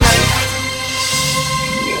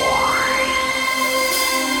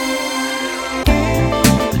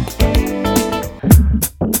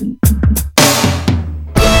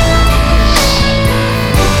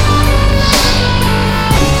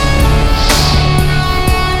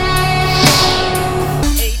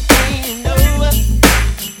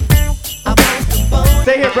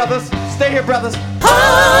brothers. Stay here, brothers.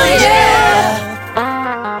 Oh yeah.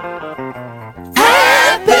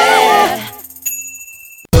 Happy.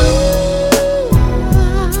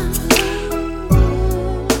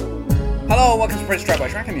 Hello, welcome to Prince Track by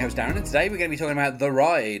Track. I'm your host Darren, and today we're going to be talking about The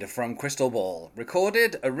Ride from Crystal Ball.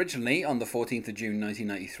 Recorded originally on the 14th of June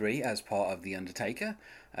 1993 as part of The Undertaker.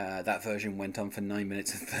 That version went on for 9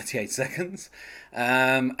 minutes and 38 seconds.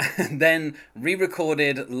 And then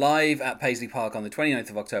re-recorded live at Paisley Park on the 29th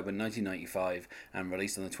of October 1995 and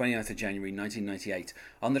released on the 29th of January 1998.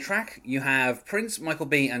 On the track, you have Prince, Michael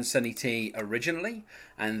B and Sonny T originally,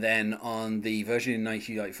 and then on the version in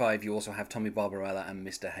 1995 you also have Tommy Barbarella and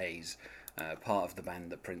Mr. Hayes. Part of the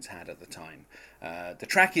band that Prince had at the time. The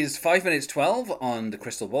track is 5 minutes 12 on the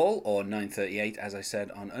Crystal Ball, or 9:38, as I said,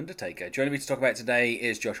 on Undertaker. Joining me to talk about today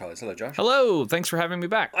is Josh Hollis. Hello, Josh. Hello, thanks for having me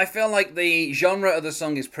back. I feel like the genre of the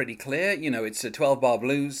song is pretty clear. You know, it's a 12-bar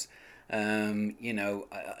blues. In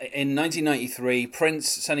 1993, Prince,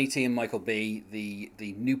 Sonny T and Michael B,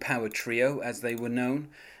 the New Power Trio, as they were known,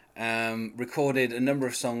 recorded a number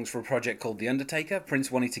of songs for a project called The Undertaker.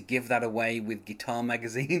 Prince wanted to give that away with guitar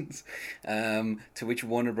magazines, to which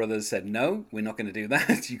Warner Brothers said, no, we're not going to do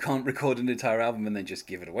that. You can't record an entire album and then just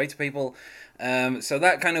give it away to people. So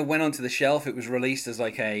that kind of went onto the shelf. It was released as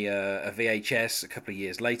like a VHS a couple of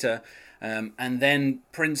years later. And then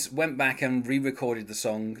Prince went back and re-recorded the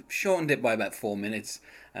song, shortened it by about 4 minutes,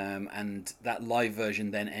 and that live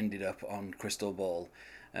version then ended up on Crystal Ball.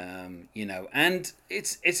 And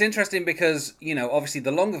it's interesting because, obviously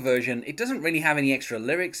the longer version, it doesn't really have any extra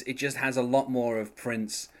lyrics. It just has a lot more of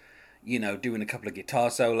Prince, doing a couple of guitar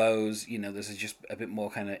solos. There's just a bit more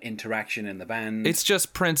kind of interaction in the band. It's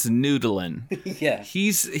just Prince noodling. Yeah.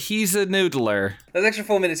 He's a noodler. Those extra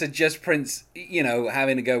 4 minutes are just Prince,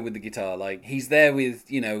 having a go with the guitar. Like, he's there with,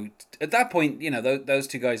 at that point, those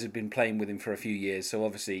two guys had been playing with him for a few years. So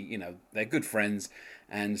obviously, they're good friends.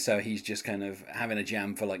 And so he's just kind of having a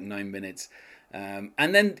jam for like 9 minutes. And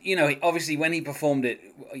then, obviously when he performed it,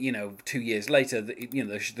 2 years later,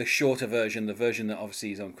 the shorter version, the version that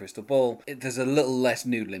obviously is on Crystal Ball, there's a little less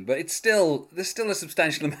noodling, but there's still a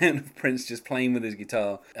substantial amount of Prince just playing with his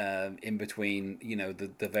guitar in between,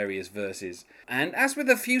 the various verses. And as with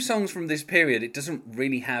a few songs from this period, it doesn't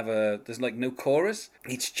really have there's like no chorus.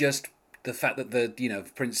 It's just the fact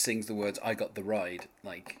that Prince sings the words, "I got the ride,"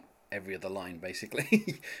 like every other line,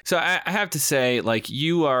 basically. So I have to say, like,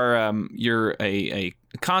 you're a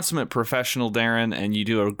consummate professional, Darren, and you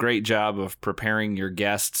do a great job of preparing your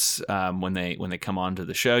guests when they come onto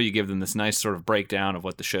the show. You give them this nice sort of breakdown of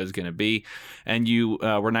what the show's going to be, and you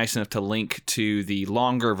were nice enough to link to the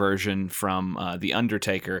longer version from The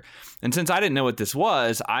Undertaker. And since I didn't know what this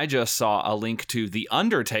was, I just saw a link to the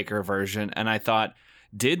Undertaker version, and I thought,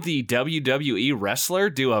 did the WWE wrestler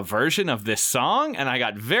do a version of this song? And I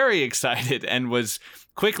got very excited and was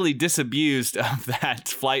quickly disabused of that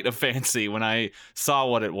flight of fancy when I saw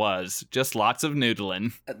what it was. Just lots of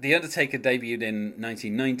noodling. The Undertaker debuted in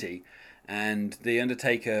 1990, and The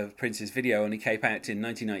Undertaker Prince's video only came out in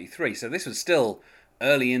 1993. So this was still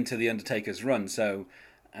early into The Undertaker's run. So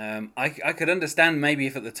I could understand maybe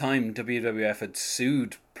if at the time WWF had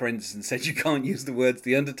sued Prince and said you can't use the words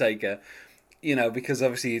The Undertaker, because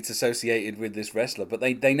obviously it's associated with this wrestler, but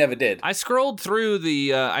they never did. I scrolled through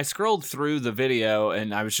the video,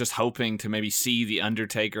 and I was just hoping to maybe see the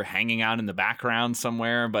Undertaker hanging out in the background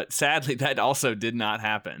somewhere, but sadly that also did not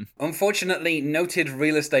happen. Unfortunately, noted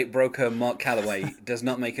real estate broker Mark Calloway does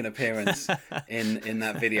not make an appearance in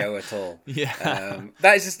that video at all. Yeah.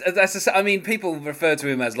 People refer to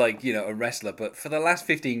him as like, a wrestler, but for the last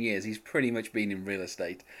 15 years he's pretty much been in real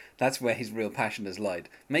estate. That's where his real passion has lied.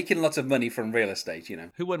 Making lots of money from real estate,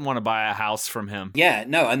 Who wouldn't want to buy a house from him? Yeah,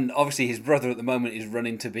 no, and obviously his brother at the moment is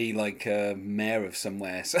running to be like mayor of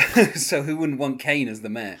somewhere. So who wouldn't want Kane as the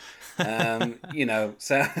mayor?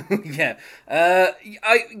 So yeah. I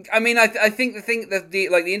think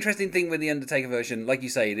the interesting thing with the Undertaker version, like you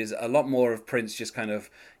say, it is a lot more of Prince just kind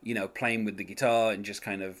of, playing with the guitar and just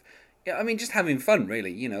kind of, just having fun,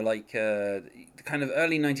 really. The kind of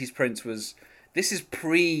early 90s Prince was. This is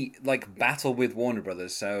battle with Warner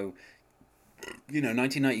Brothers, so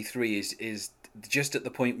 1993 is just at the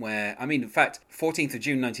point where, in fact, 14th of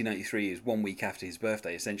June 1993 is 1 week after his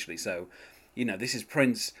birthday, essentially. So, this is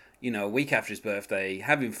Prince, a week after his birthday,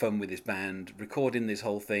 having fun with his band, recording this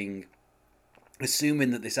whole thing,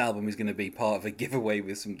 assuming that this album is going to be part of a giveaway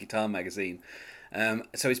with some guitar magazine.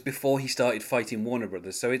 So it's before he started fighting Warner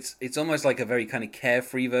Brothers. So it's almost like a very kind of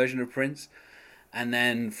carefree version of Prince. And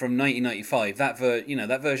then from 1995, that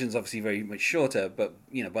version's obviously very much shorter, but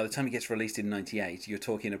by the time it gets released in '98, you're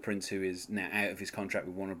talking a Prince who is now out of his contract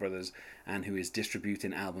with Warner Brothers and who is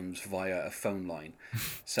distributing albums via a phone line.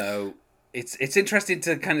 So it's interesting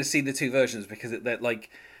to kind of see the two versions, because that, like,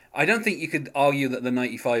 I don't think you could argue that the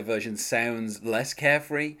 '95 version sounds less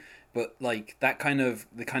carefree. But like the kind of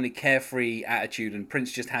carefree attitude and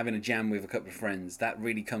Prince just having a jam with a couple of friends, that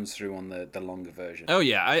really comes through on the longer version. Oh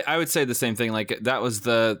yeah, I would say the same thing. Like, that was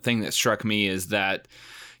the thing that struck me, is that,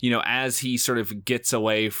 as he sort of gets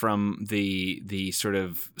away from the sort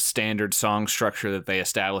of standard song structure that they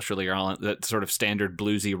established earlier on, that sort of standard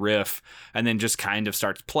bluesy riff, and then just kind of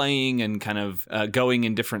starts playing and kind of going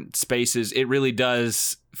in different spaces, it really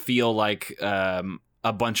does feel like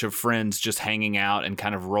a bunch of friends just hanging out and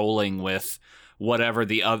kind of rolling with whatever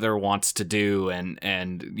the other wants to do, and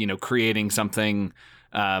creating something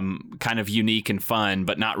kind of unique and fun,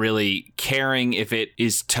 but not really caring if it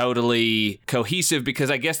is totally cohesive, because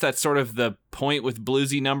I guess that's sort of the point with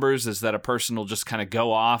bluesy numbers, is that a person will just kind of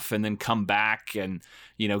go off and then come back and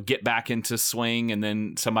get back into swing, and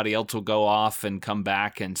then somebody else will go off and come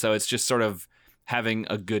back, and so it's just sort of having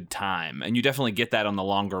a good time, and you definitely get that on the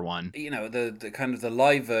longer one. The kind of the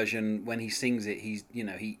live version, when he sings it, he's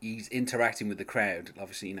he's interacting with the crowd.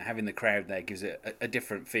 Obviously, having the crowd there gives it a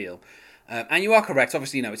different feel. And you are correct.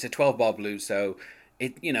 Obviously, it's a 12-bar blues, so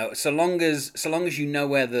it so long as you know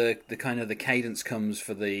where the kind of the cadence comes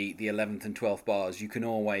for the 11th and 12th bars, you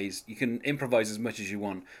can improvise as much as you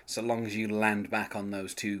want, so long as you land back on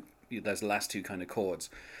those last two kind of chords.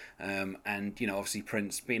 And obviously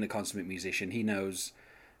Prince, being a consummate musician, he knows,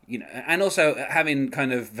 and also having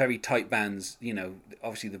kind of very tight bands.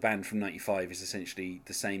 Obviously the band from '95 is essentially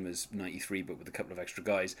the same as '93, but with a couple of extra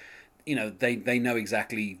guys. They know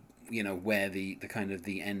exactly where the kind of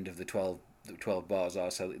the end of the 12 bars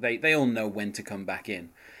are, so they all know when to come back in.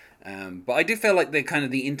 But I do feel like the kind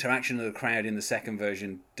of the interaction of the crowd in the second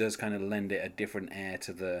version does kind of lend it a different air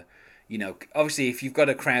to the. Obviously, if you've got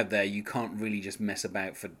a crowd there, you can't really just mess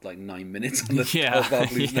about for like 9 minutes on the 12-bar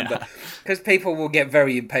blues number, because people will get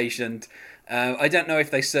very impatient. I don't know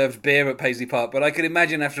if they served beer at Paisley Park, but I could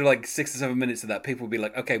imagine after like 6 or 7 minutes of that, people would be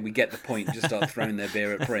like, "Okay, we get the point." Just start throwing their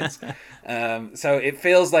beer at Prince. So it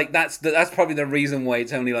feels like that's probably the reason why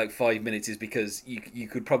it's only like 5 minutes, is because you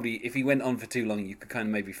could probably, if he went on for too long, you could kind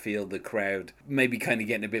of maybe feel the crowd maybe kind of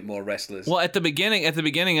getting a bit more restless. Well, at the beginning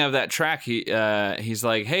of that track, he's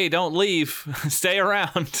like, "Hey, don't leave, stay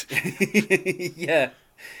around."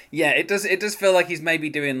 Yeah, it does feel like he's maybe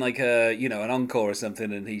doing like an encore or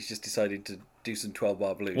something, and he's just decided to do some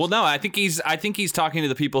 12-bar blues. Well, no, I think he's talking to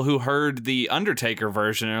the people who heard the Undertaker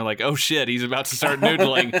version and are like, "Oh shit, he's about to start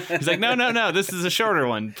noodling." He's like, "No, this is a shorter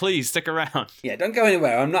one. Please stick around." Yeah, don't go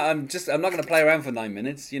anywhere. I'm not going to play around for 9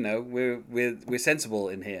 minutes. We're sensible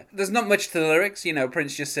in here. There's not much to the lyrics.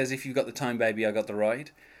 Prince just says, "If you've got the time, baby, I got the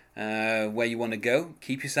ride. Where you want to go,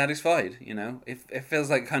 keep you satisfied." It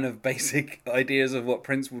feels like kind of basic ideas of what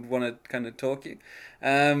Prince would want to kind of talk you.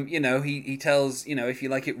 He tells, "If you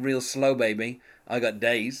like it real slow, baby, I got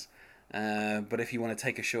days. But if you want to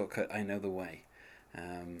take a shortcut, I know the way.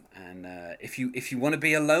 And if you want to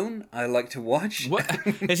be alone, I like to watch." What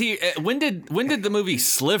is he? When did the movie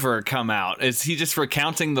Sliver come out? Is he just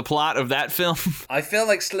recounting the plot of that film? I feel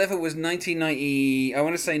like Sliver was 1990. I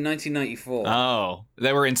want to say 1994. Oh,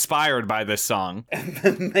 they were inspired by this song.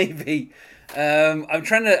 Maybe. I'm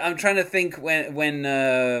trying to think when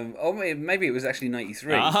maybe it was actually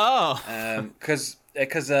 93. Oh. Because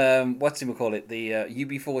whatchamacallit, the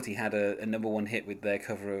UB40 had a number one hit with their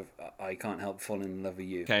cover of "I Can't Help Falling in Love with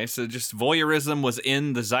You." Okay, so just voyeurism was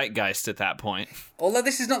in the zeitgeist at that point. Although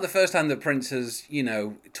this is not the first time that Prince has,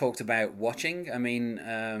 talked about watching. I mean,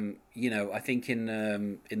 I think in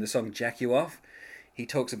the song "Jack You Off," he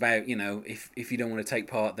talks about, if you don't want to take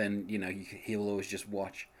part, then he'll always just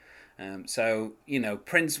watch. So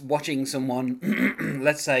Prince watching someone,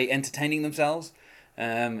 let's say, entertaining themselves,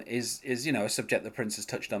 is a subject that Prince has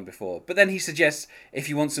touched on before. But then he suggests, "If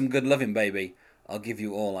you want some good loving, baby, I'll give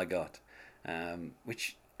you all I got,"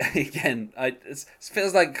 which again, it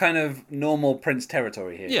feels like kind of normal Prince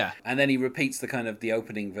territory here. Yeah. And then he repeats the kind of the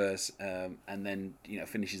opening verse, and then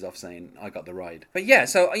finishes off saying, "I got the ride." But yeah,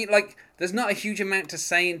 so like there's not a huge amount to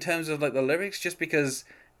say in terms of like the lyrics, just because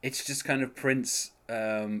it's just kind of Prince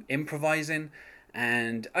improvising.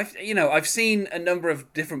 And I've seen a number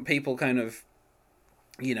of different people kind of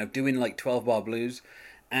doing like 12-bar blues,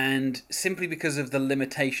 and simply because of the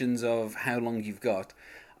limitations of how long you've got,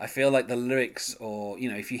 I feel like the lyrics, or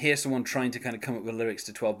if you hear someone trying to kind of come up with lyrics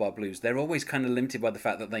to 12-bar blues, they're always kind of limited by the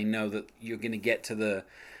fact that they know that you're going to get to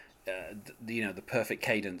the perfect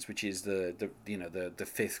cadence, which is the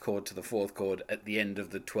fifth chord to the fourth chord at the end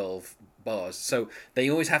of the 12 bars. So they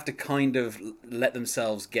always have to kind of let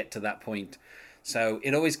themselves get to that point. So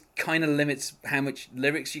it always kind of limits how much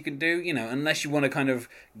lyrics you can do, unless you want to kind of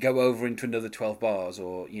go over into another 12 bars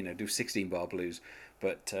or, do 16 bar blues.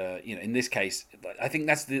 But, in this case, I think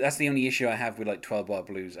that's the only issue I have with like 12 bar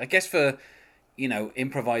blues. I guess for,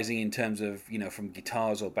 improvising in terms of, from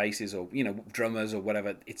guitars or basses or, drummers or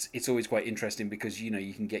whatever, it's always quite interesting because,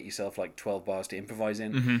 you can get yourself like 12 bars to improvise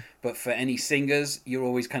in. Mm-hmm. But for any singers, you're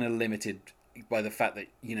always kind of limited by the fact that,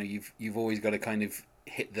 you've always got to kind of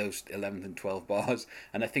hit those 11th and 12 bars.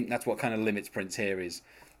 And I think that's what kind of limits Prince here is,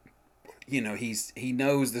 he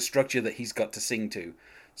knows the structure that he's got to sing to.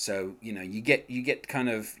 So, you get kind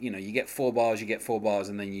of, you get 4 bars,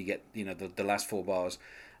 and then you get, the last 4 bars.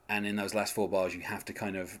 And in those last 4 bars, you have to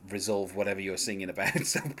kind of resolve whatever you're singing about.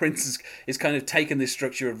 So Prince is kind of taken this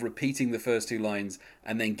structure of repeating the first 2 lines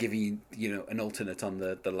and then giving an alternate on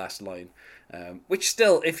the last line. Which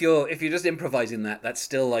still, if you're just improvising that's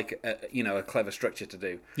still like a clever structure to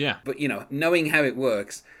do. Yeah. But knowing how it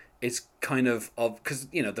works, it's kind of because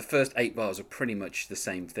the first 8 bars are pretty much the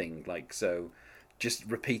same thing. Like so, just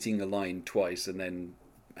repeating a line twice and then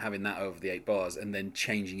having that over the 8 bars and then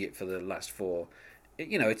changing it for the last 4.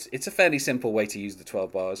 It's a fairly simple way to use the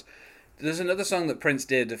 12 bars. There's another song that Prince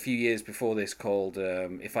did a few years before this called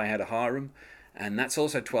If I Had a Harem, and that's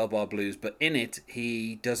also 12 bar blues, but in it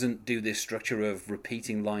he doesn't do this structure of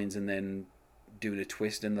repeating lines and then doing a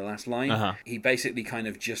twist in the last line. Uh-huh. He basically kind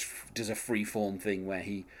of just does a free form thing where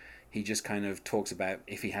he just kind of talks about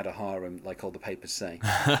if he had a harem, like all the papers say,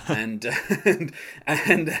 and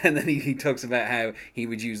then he talks about how he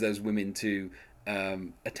would use those women to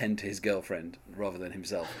attend to his girlfriend rather than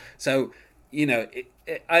himself. So, I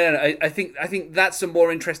don't know. I think that's a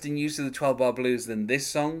more interesting use of the 12 bar blues than this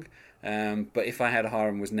song. But If I Had a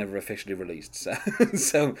Harem was never officially released,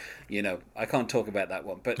 so I can't talk about that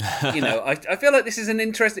one. But I feel like this is an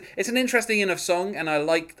interesting enough song, and I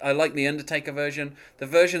like the Undertaker version. The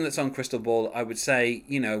version that's on Crystal Ball, I would say,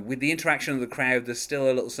 with the interaction of the crowd, there's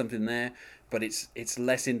still a little something there, but it's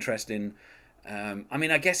less interesting.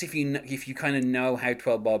 I guess if you kind of know how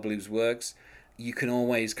 12 bar blues works, you can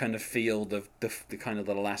always kind of feel the kind of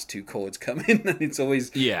the last 2 chords come in, and it's always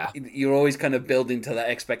you're always kind of building to that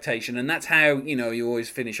expectation, and that's how you always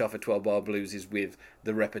finish off a 12 bar blues is with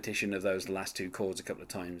the repetition of those last 2 chords a couple of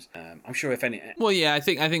times. I'm sure if any. Well, yeah, I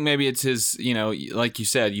think maybe it's his. Like you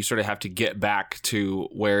said, you sort of have to get back to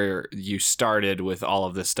where you started with all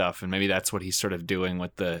of this stuff, and maybe that's what he's sort of doing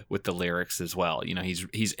with the lyrics as well.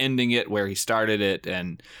 He's ending it where he started it,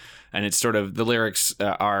 and it's sort of the lyrics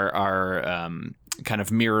are kind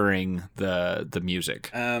of mirroring the music.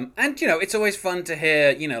 And it's always fun to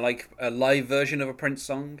hear like a live version of a Prince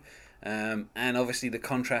song. And obviously the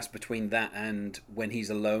contrast between that and when he's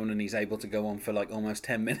alone and he's able to go on for like almost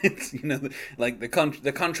 10 minutes, like the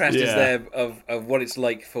contrast is there of what it's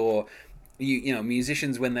like for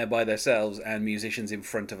musicians when they're by themselves and musicians in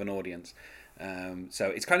front of an audience. So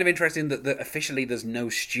it's kind of interesting that officially there's no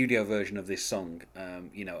studio version of this song.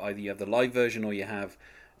 Either you have the live version or you have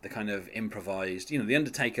the kind of improvised. The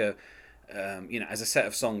Undertaker, as a set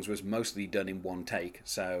of songs was mostly done in one take.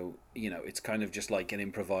 So, it's kind of just like an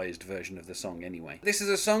improvised version of the song anyway. This is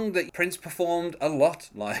a song that Prince performed a lot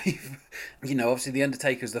live. Obviously The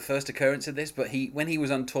Undertaker's the first occurrence of this, but when he was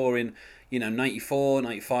on tour in 94,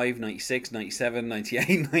 95, 96, 97,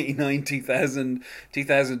 98, 99, 2000,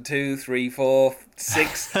 2002, 3, 4,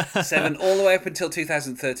 6, 7, all the way up until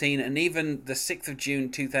 2013, and even the 6th of June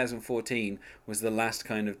 2014 was the last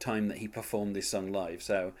kind of time that he performed this song live.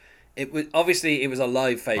 So it was a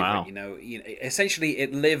live favorite. Wow. Essentially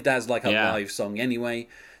it lived as like a live song anyway.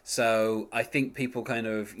 So I think people kind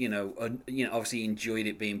of obviously enjoyed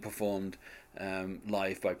it being performed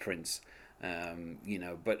live by Prince.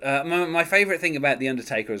 But my favorite thing about The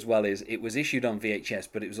Undertaker as well is it was issued on VHS,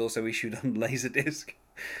 but it was also issued on Laserdisc.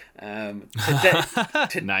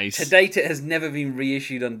 Nice. To date, it has never been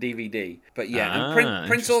reissued on DVD. But yeah, and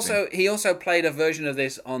Prince also played a version of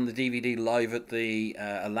this on the DVD live at the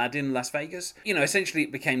Aladdin Las Vegas. Essentially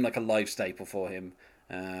it became like a live staple for him.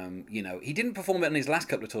 He didn't perform it on his last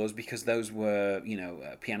couple of tours because those were,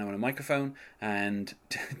 a piano and a microphone, and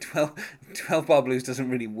 12 bar blues doesn't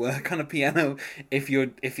really work on a piano if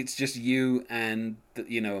it's just you and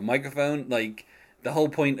a microphone. Like the whole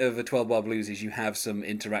point of a 12-bar blues is you have some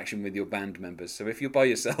interaction with your band members. So if you're by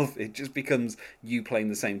yourself, it just becomes you playing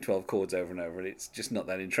the same 12 chords over and over, and it's just not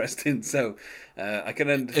that interesting. So I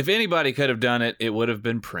can. If anybody could have done it, it would have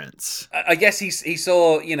been Prince. I guess he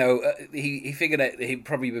saw, he figured out he'd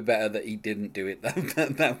probably be better that he didn't do it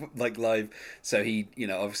that like live. So he,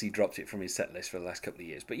 obviously dropped it from his set list for the last couple of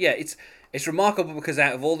years. But yeah, it's remarkable because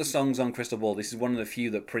out of all the songs on Crystal Ball, this is one of the few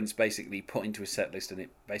that Prince basically put into his set list, and it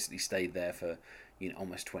basically stayed there for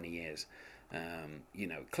almost 20 years.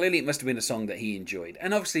 Clearly it must have been a song that he enjoyed.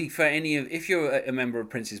 And obviously if you're a member of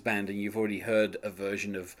Prince's band and you've already heard a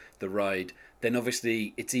version of The Ride, then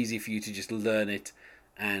obviously it's easy for you to just learn it.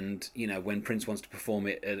 And, when Prince wants to perform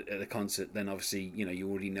it at a concert, then obviously, you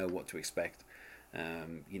already know what to expect,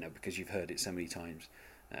 because you've heard it so many times.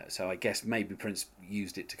 So I guess maybe Prince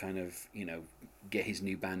used it to kind of, get his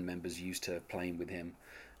new band members used to playing with him.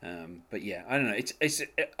 But yeah, I don't know.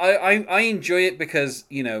 I enjoy it because,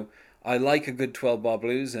 I like a good 12-bar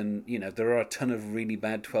blues, and, there are a ton of really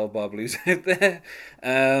bad 12-bar blues out there.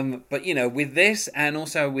 But, with this and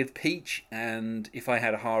also with Peach and If I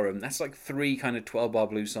Had a Harem, that's like 3 kind of 12-bar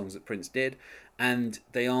blues songs that Prince did, and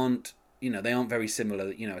they aren't very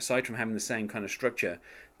similar. Aside from having the same kind of structure,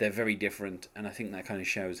 they're very different, and I think that kind of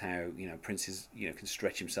shows how, Prince is, can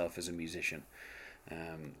stretch himself as a musician.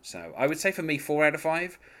 So I would say for me 4 out of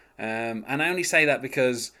 5, and I only say that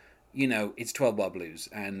because it's 12-bar blues,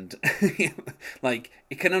 and like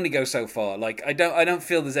it can only go so far. Like I don't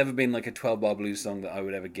feel there's ever been like a 12-bar blues song that I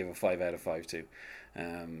would ever give a 5 out of 5 to.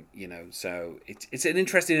 So it's an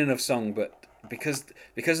interesting enough song, but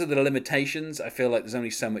because of the limitations, I feel like there's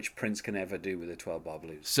only so much Prince can ever do with a 12-bar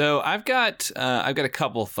blues. So I've got a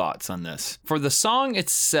couple thoughts on this. For the song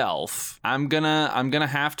itself, I'm gonna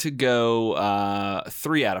have to go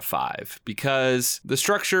 3 out of 5 because the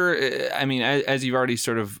structure. I mean, as you've already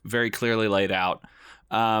sort of very clearly laid out,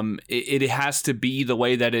 it has to be the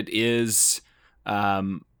way that it is.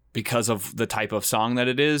 Because of the type of song that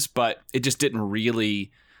it is, but it just didn't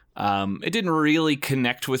really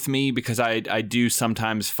connect with me because I do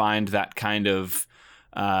sometimes find that kind of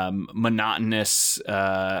monotonous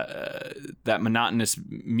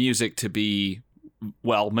music to be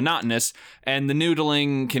monotonous, and the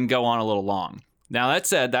noodling can go on a little long. Now that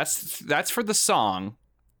said, that's for the song.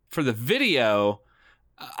 For the video,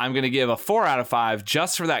 I'm gonna give a 4 out of 5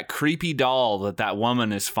 just for that creepy doll that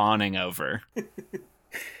woman is fawning over.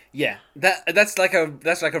 Yeah, that's like a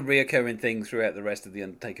reoccurring thing throughout the rest of the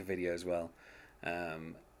Undertaker video as well.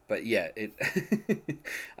 But yeah,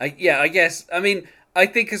 I guess. I mean, I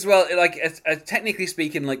think as well. Like, technically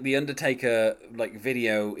speaking, like the Undertaker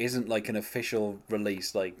video isn't like an official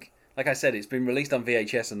release. Like I said, it's been released on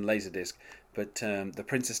VHS and Laserdisc, but the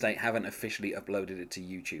Prince Estate haven't officially uploaded it to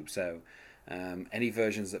YouTube. So any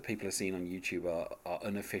versions that people are seeing on YouTube are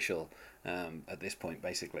unofficial at this point,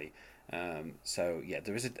 basically. So yeah,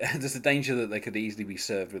 there's a danger that they could easily be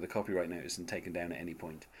served with a copyright notice and taken down at any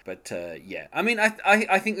point. But yeah, I mean,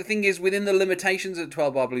 I think the thing is, within the limitations of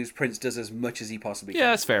 12-bar blues, Prince does as much as he possibly can. Yeah,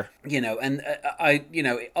 that's fair. And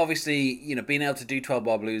obviously, being able to do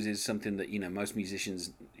 12-bar blues is something that most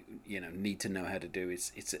musicians need to know how to do.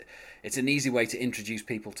 It's an easy way to introduce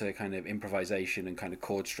people to kind of improvisation and kind of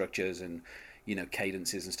chord structures and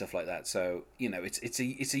cadences and stuff like that. So it's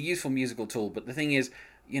a useful musical tool. But the thing is,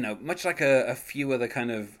 much like a few other kind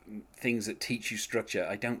of things that teach you structure,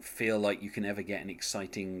 I don't feel like you can ever get an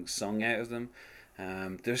exciting song out of them.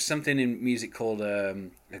 There's something in music called a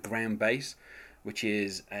ground bass, which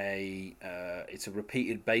is it's a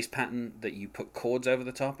repeated bass pattern that you put chords over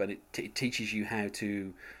the top, and it teaches you how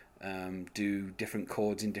to do different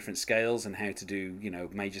chords in different scales and how to do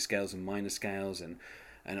major scales and minor scales and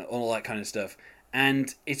all that kind of stuff.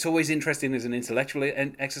 And it's always interesting as an intellectual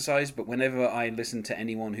exercise, but whenever I listen to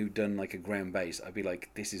anyone who'd done like a ground bass, I'd be like,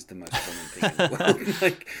 this is the most fun thing in the world.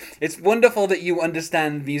 Like, it's wonderful that you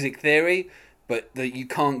understand music theory, but that you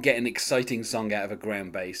can't get an exciting song out of a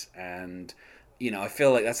ground bass. And I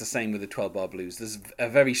feel like that's the same with the 12-bar blues. There's a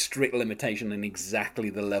very strict limitation on exactly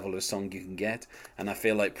the level of song you can get, and I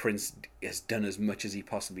feel like Prince has done as much as he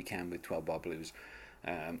possibly can with 12-bar blues.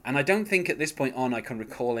 And I don't think at this point on I can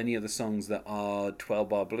recall any of the songs that are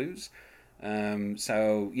 12-bar blues.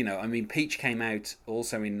 So, I mean, Peach came out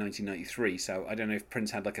also in 1993, so I don't know if Prince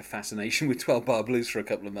had like a fascination with 12-bar blues for a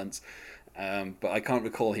couple of months. But I can't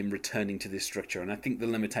recall him returning to this structure, and I think the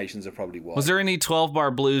limitations are probably why. Was there any 12-bar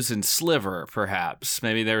blues in Sliver, perhaps?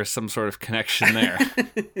 Maybe there was some sort of connection there.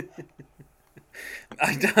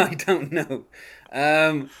 I don't know.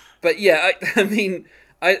 But yeah, I mean,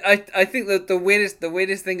 I think that the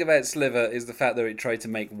weirdest thing about Sliver is the fact that it tried to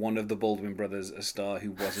make one of the Baldwin brothers a star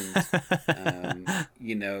who wasn't.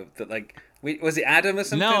 That like was it Adam or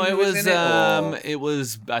something? No, it was in it, it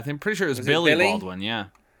was I think pretty sure it was Was it Billy Billy? Baldwin. Yeah,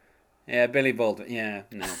 Billy Baldwin. Yeah,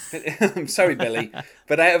 no. I'm sorry, Billy,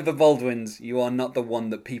 but out of the Baldwins, you are not the one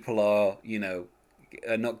that people are.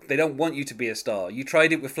 Not. They don't want you to be a star. You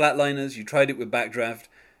tried it with Flatliners. You tried it with Backdraft.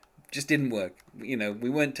 Just didn't work. We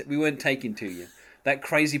weren't taking to you. That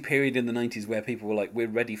crazy period in the 90s where people were like, we're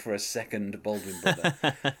ready for a second Baldwin brother.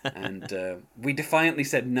 And we defiantly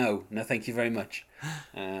said, no, thank you very much.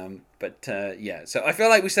 So I feel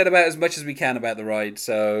like we said about as much as we can about the ride.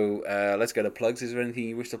 So let's go to plugs. Is there anything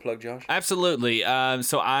you wish to plug, Josh? Absolutely.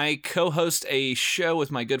 So I co-host a show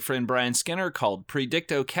with my good friend Brian Skinner called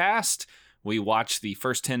PredictoCast. We watch the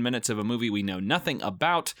first 10 minutes of a movie we know nothing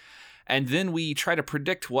about, and then we try to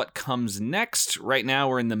predict what comes next. Right now,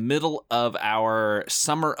 we're in the middle of our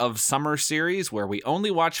Summer of Summer series, where we only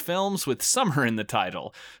watch films with summer in the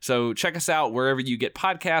title. So check us out wherever you get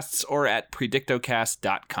podcasts or at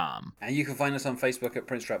predictocast.com. And you can find us on Facebook at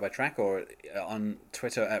Prince Track by Track, or on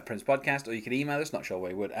Twitter at Prince Podcast, or you can email us, not sure why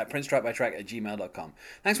you would, at princetrackbytrack@gmail.com.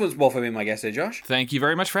 Thanks once more for being my guest here, Josh. Thank you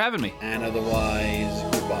very much for having me. And otherwise,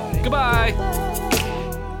 goodbye. Goodbye.